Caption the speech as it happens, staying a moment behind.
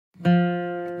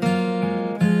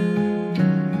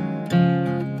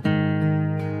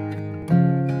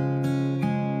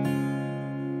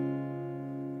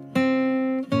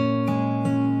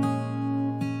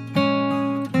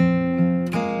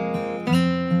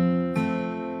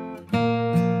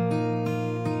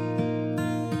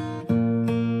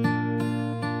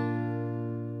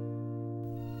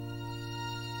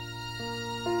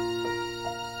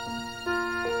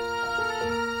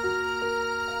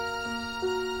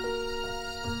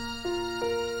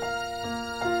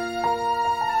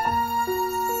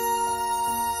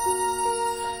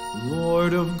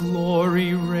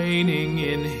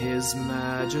His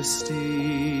Majesty,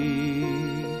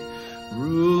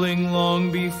 ruling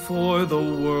long before the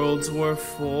worlds were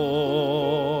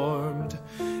formed.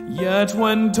 Yet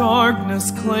when darkness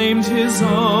claimed His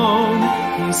own,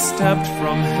 He stepped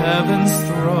from heaven's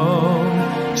throne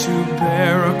to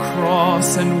bear a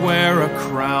cross and wear a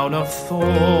crown of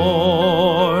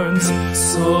thorns.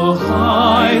 So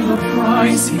high the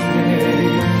price He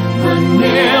paid, the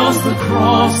nails, the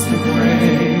cross, the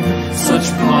grave, such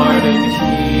pardon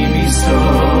He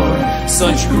bestowed,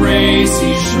 such grace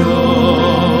He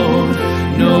showed.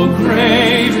 No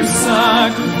greater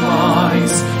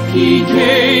sacrifice, He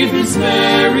gave His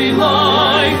very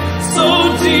life.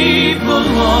 So deep the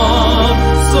love,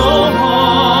 so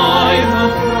high the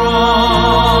price.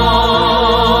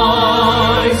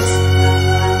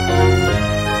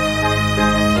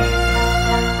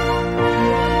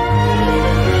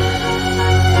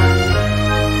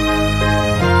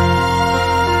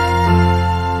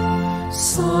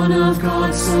 Son of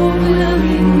God, so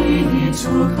willingly He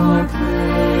took our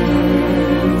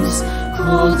place,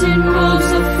 clothed in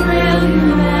robes of frail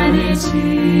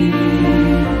humanity.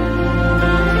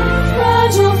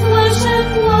 Fragile flesh and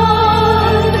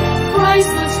blood,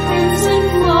 priceless crimson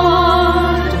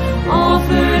blood,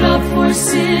 offered up for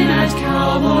sin at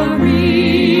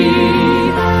Calvary.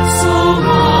 So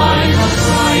high the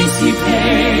price He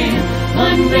paid,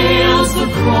 the nails, the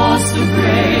cross, the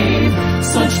grave,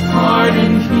 such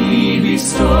pardon He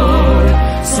bestowed,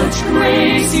 such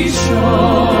grace He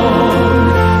showed.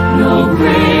 No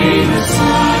greater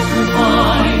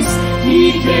sacrifice,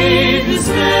 He gave His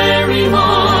very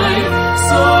life.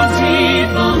 So deep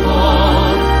the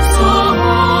love, so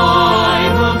high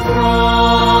the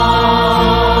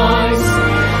price.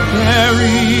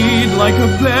 Buried like a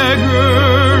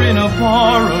beggar in a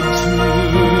borrowed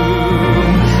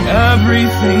tomb,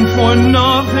 everything for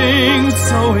nothing,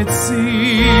 so it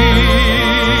seemed.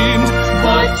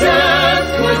 But death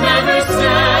could never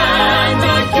stand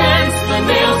against the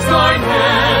nail-scarred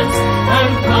hands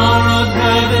and power of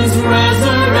heaven's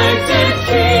resurrected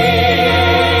King.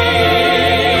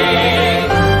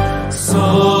 So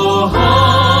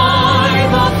high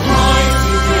the price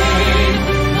He paid,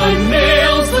 the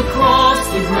nails, the cross,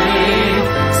 the grave,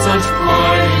 such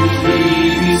pardon He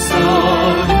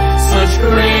bestowed, such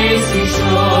grace He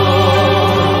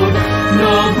showed.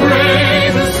 No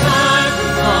greater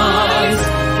sacrifice,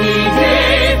 He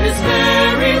gave His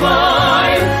very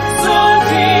life. So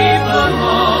deep the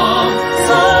love,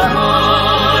 so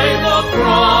high the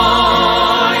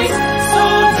price. So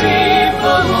deep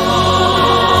the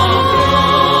love,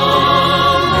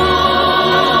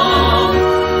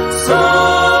 so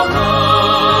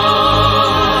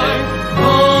high the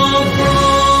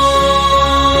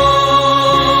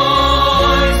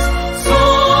price. So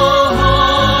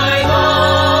high the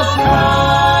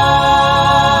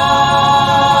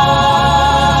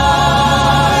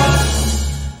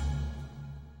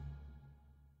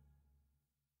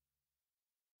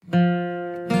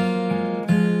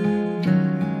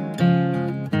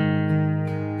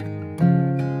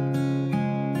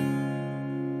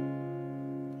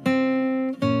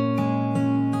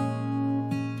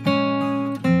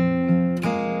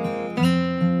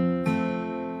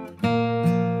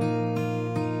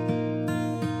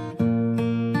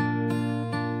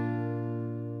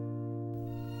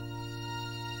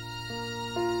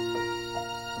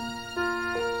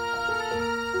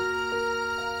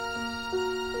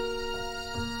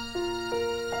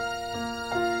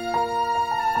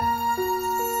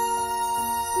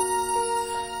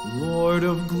Lord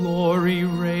of glory,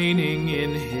 reigning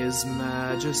in His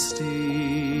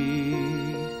Majesty,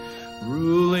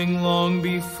 ruling long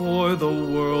before the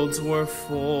worlds were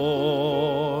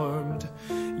formed.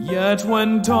 Yet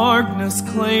when darkness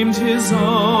claimed His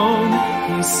own,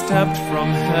 He stepped from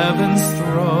heaven's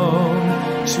throne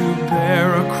to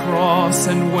bear a cross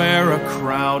and wear a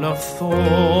crown of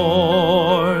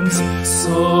thorns.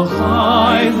 So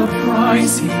high the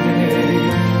price He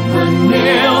paid, the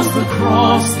nails, the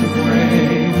cross, the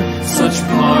grave, such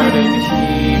pardon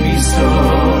He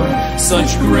bestowed,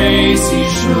 such grace He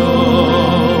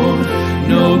showed.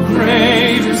 No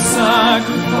greater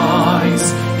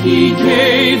sacrifice, He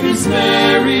gave His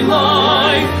very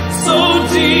life. So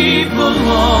deep the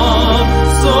love,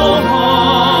 so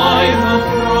high the price.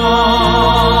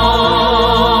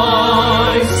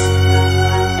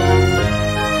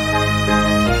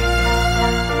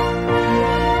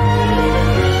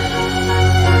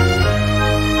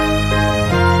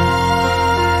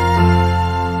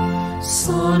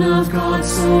 Son of God,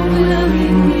 so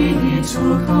willingly He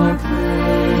took our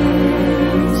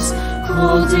place,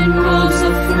 clothed in robes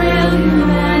of frail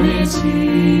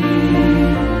humanity.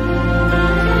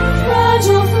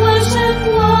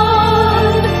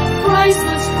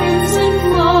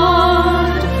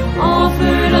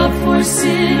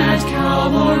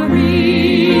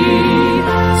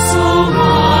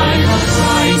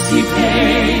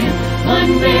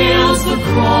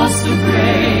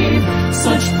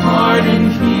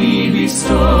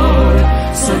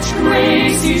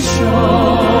 mercy show.